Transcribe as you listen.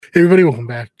Hey everybody, welcome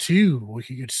back to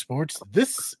Wiki Good Sports.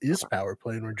 This is Power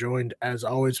Play, and we're joined as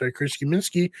always by Chris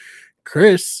Kaminsky.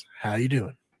 Chris, how you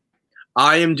doing?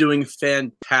 I am doing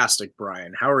fantastic,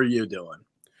 Brian. How are you doing?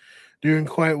 Doing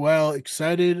quite well.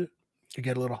 Excited to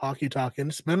get a little hockey talk in.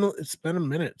 It's been a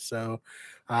minute, so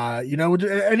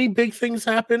any big things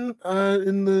happen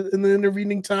in the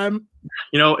intervening time?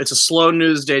 It's a slow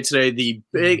news day today.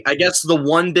 The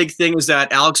one big thing is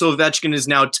that Alex Ovechkin is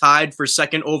now tied for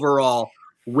second overall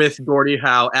with Gordie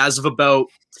Howe as of about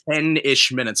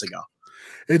 10-ish minutes ago.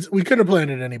 We couldn't have planned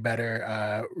it any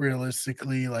better.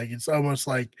 Realistically, it's almost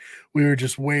like we were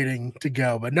just waiting to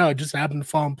go, but no, it just happened to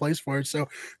fall in place for it. So,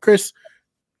 Chris,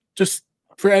 just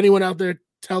for anyone out there,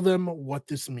 tell them what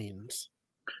this means.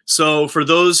 So, for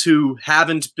those who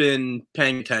haven't been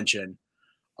paying attention,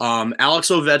 Alex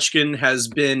Ovechkin has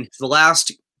been the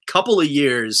last couple of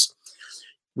years.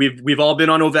 We've all been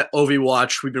on Ovi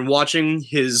Watch. We've been watching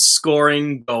his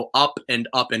scoring go up and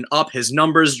up and up. His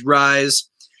numbers rise.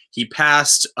 He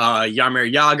passed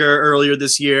Jaromir Jagr earlier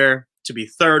this year to be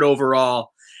third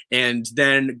overall. And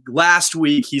then last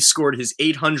week, he scored his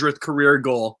 800th career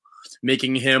goal,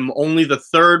 making him only the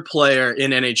third player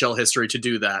in NHL history to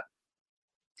do that.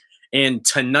 And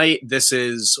tonight, this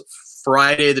is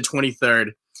Friday the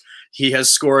 23rd, he has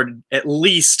scored at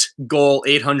least goal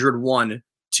 801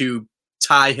 to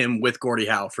tie him with Gordie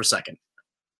Howe for second.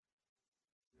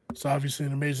 It's obviously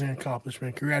an amazing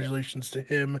accomplishment. Congratulations to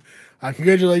him.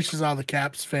 Congratulations to all the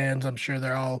Caps fans. I'm sure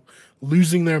they're all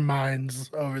losing their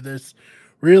minds over this.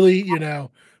 Really,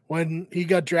 when he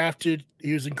got drafted,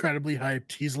 he was incredibly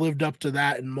hyped. He's lived up to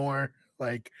that and more.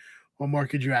 What more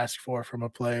could you ask for from a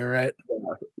player, right?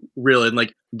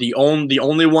 Really, the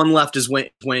only one left is Wayne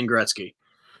Gretzky.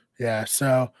 Yeah.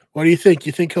 So, what do you think?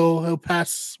 You think he'll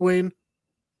pass Wayne?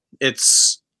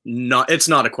 It's not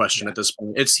a question at this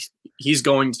point. He's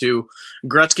going to.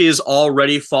 Gretzky is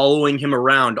already following him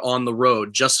around on the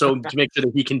road just to make sure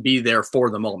that he can be there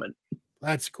for the moment.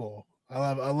 That's cool.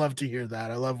 I love to hear that.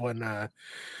 I love when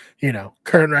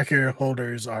current record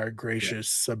holders are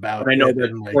gracious about. And I know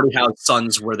that Gordie Howe's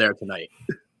sons were there tonight.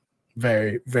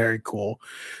 Very, very cool.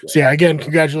 So yeah, again,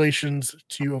 congratulations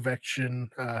to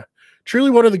Ovechkin.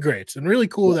 Truly one of the greats, and really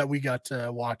cool that we got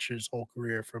to watch his whole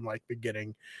career from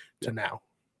beginning to now.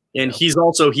 And he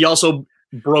also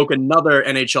broke another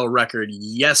NHL record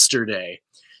yesterday.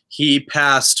 He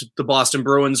passed the Boston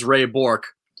Bruins' Ray Bourque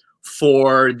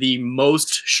for the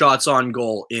most shots on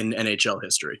goal in NHL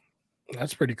history.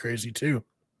 That's pretty crazy too.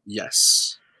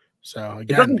 Yes. So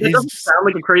again, it doesn't sound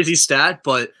like a crazy stat,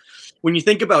 but when you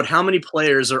think about how many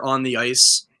players are on the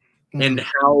ice and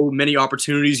how many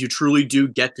opportunities you truly do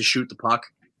get to shoot the puck,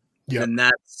 then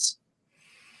that's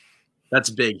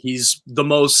big. He's the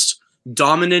most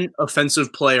dominant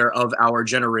offensive player of our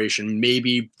generation,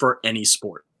 maybe for any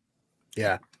sport.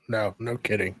 Yeah, no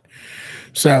kidding.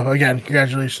 So again,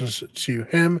 congratulations to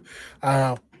him.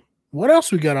 What else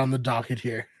we got on the docket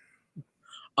here?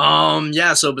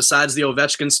 So besides the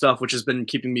Ovechkin stuff, which has been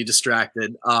keeping me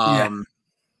distracted, we got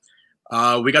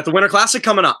the Winter Classic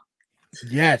coming up.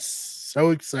 Yes, so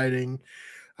exciting.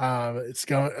 It's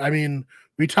going. I mean,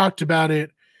 we talked about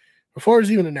it before it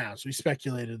was even announced. We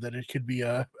speculated that it could be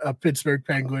a Pittsburgh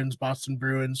Penguins, Boston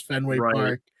Bruins, Fenway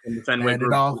Park, and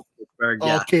it all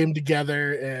came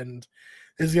together, and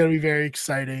it's going to be very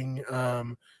exciting.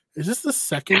 Is this the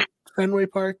second Fenway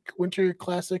Park Winter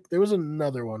Classic? There was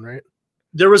another one, right?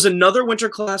 There was another Winter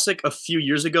Classic a few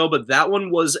years ago, but that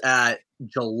one was at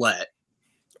Gillette.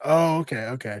 Oh,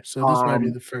 okay. So this might be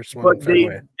the first one. But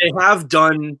there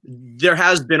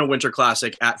has been a Winter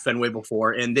Classic at Fenway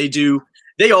before, and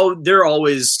they're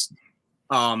always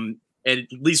at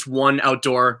least one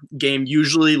outdoor game.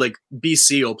 Usually,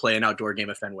 BC will play an outdoor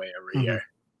game at Fenway every year.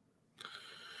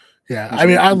 Yeah, I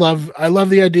mean, I love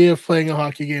the idea of playing a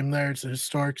hockey game there. It's a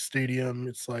historic stadium.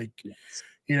 It's a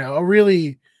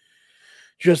really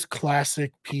just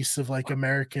classic piece of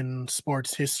American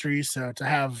sports history. So to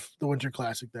have the Winter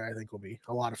Classic there, I think will be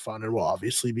a lot of fun, and we'll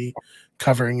obviously be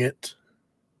covering it.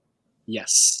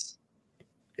 Yes.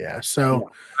 Yeah.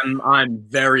 So I'm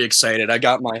very excited. I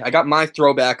got my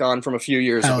throwback on from a few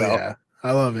years ago. Yeah,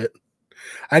 I love it.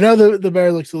 I know the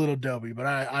bear looks a little dopey, but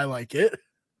I like it.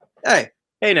 Hey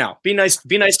now, be nice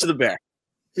to the bear.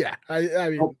 Yeah. I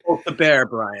mean, the bear,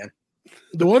 Brian.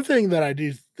 The one thing that I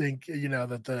do think,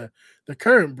 that the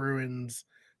current Bruins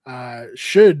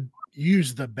should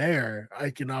use the bear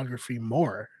iconography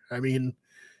more. I mean,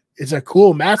 it's a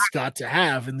cool mascot to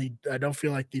have, and I don't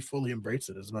feel like they fully embrace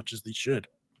it as much as they should.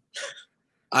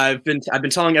 I've been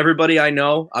telling everybody I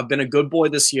know I've been a good boy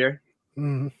this year,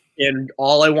 and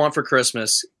all I want for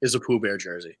Christmas is a Pooh Bear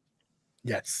jersey.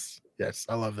 Yes. Yes,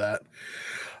 I love that.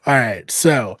 All right,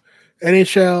 so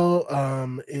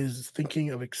NHL is thinking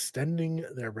of extending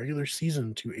their regular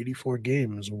season to 84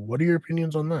 games. What are your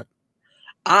opinions on that?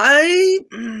 I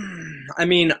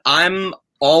mean, I'm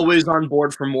always on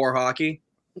board for more hockey,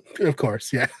 Of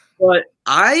course, yeah. but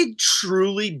I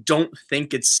truly don't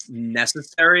think it's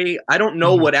necessary. I don't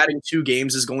know what adding 2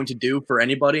 games is going to do for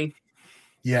anybody.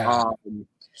 Yeah.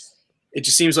 It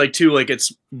just seems like too, like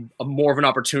it's more of an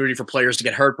opportunity for players to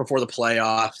get hurt before the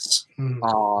playoffs.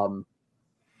 I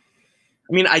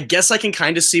mean, I guess I can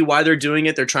kind of see why they're doing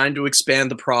it. They're trying to expand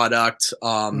the product.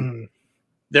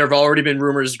 There have already been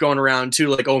rumors going around too,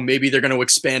 like, oh, maybe they're going to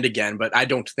expand again, but I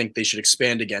don't think they should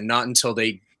expand again. Not until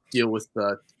they deal with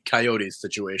the Coyotes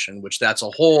situation, which that's a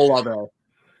whole other.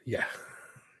 Yeah.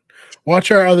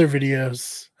 Watch our other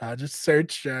videos. Just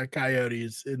search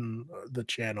Coyotes in the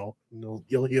channel.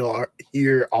 You'll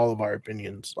hear all of our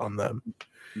opinions on them.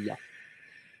 Yeah.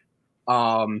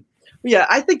 Yeah,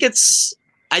 I think it's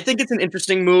an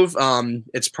interesting move.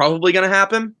 It's probably going to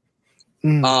happen.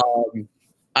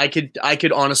 I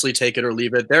could honestly take it or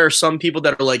leave it. There are some people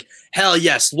that are like, hell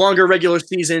yes, longer regular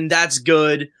season, that's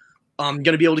good. I'm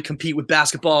going to be able to compete with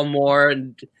basketball more.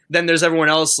 And then there's everyone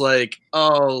else like,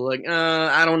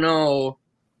 I don't know.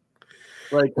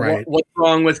 Like, right. What's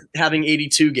wrong with having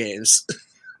 82 games?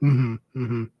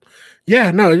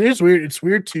 Yeah, no, it is weird. It's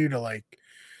weird too to like,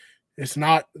 it's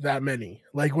not that many.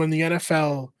 Like when the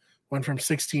NFL went from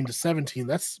 16 to 17,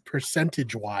 that's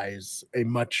percentage wise a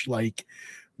much like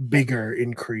bigger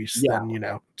increase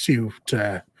than 2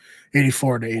 to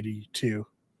 84 to 82.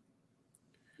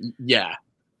 Yeah,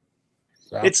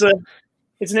 so. It's an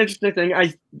interesting thing.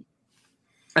 I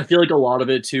feel like a lot of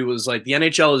it too was like the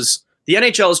NHL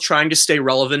is trying to stay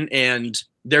relevant, and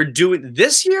they're doing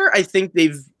this year. I think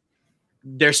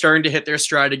they're starting to hit their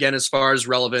stride again as far as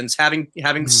relevance.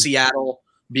 Having Seattle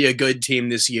be a good team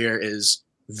this year is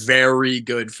very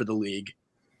good for the league.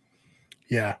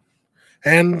 Yeah.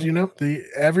 And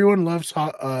everyone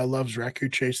loves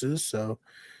record chases, so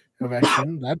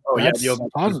Ovechkin, that's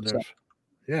positive.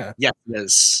 Yeah. Yeah, it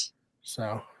is.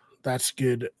 So that's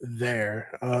good there.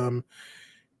 How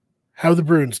are the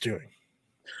Bruins doing?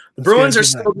 The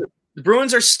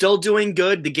Bruins are still doing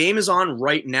good. The game is on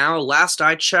right now. Last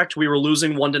I checked, we were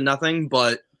losing 1-0,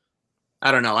 but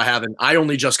I don't know. I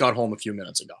only just got home a few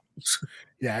minutes ago.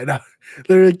 Yeah, I know.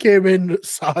 Literally came in,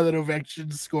 saw that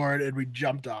Ovechkin scored, and we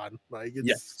jumped on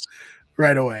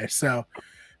right away. So,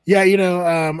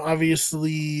 yeah,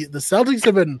 obviously the Celtics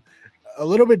have been a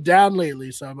little bit down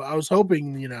lately. So I was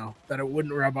hoping, that it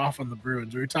wouldn't rub off on the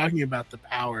Bruins. We were talking about the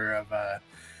power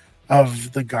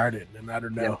of the Garden, and I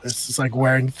don't know. Yeah. It's just like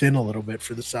wearing thin a little bit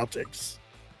for the Celtics.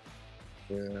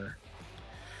 Yeah.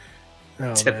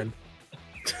 Oh man.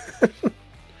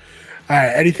 All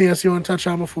right. Anything else you want to touch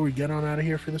on before we get on out of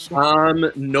here for this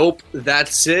one? Nope.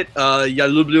 That's it. Ya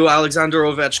lublю Alexander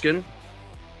Ovechkin.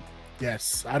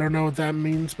 Yes. I don't know what that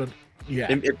means, but yeah.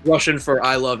 It's Russian for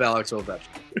I love Alex Ovechkin.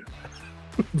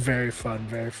 Very fun.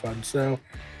 Very fun. So,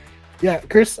 yeah,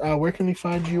 Chris, where can we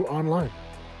find you online?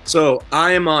 So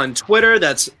I am on Twitter.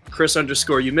 That's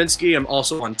Chris_Uminski. I'm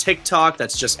also on TikTok.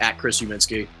 That's just at Chris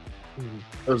Uminski.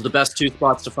 Those are the best 2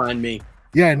 spots to find me.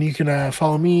 Yeah, and you can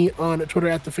follow me on Twitter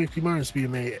at the 50 Mars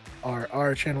BMA.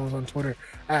 Our channel is on Twitter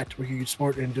at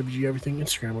WickedGoodSport and WG Everything.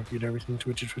 Instagram Wicked Everything.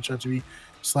 Twitch is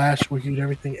twitch.tv/Wicked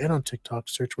Everything, and on TikTok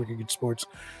search Wicked Good Sports.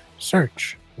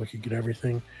 Search Wicked Good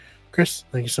Everything. Chris,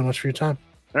 thank you so much for your time.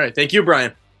 All right, thank you,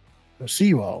 Brian. I'll see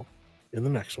you all in the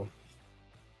next one.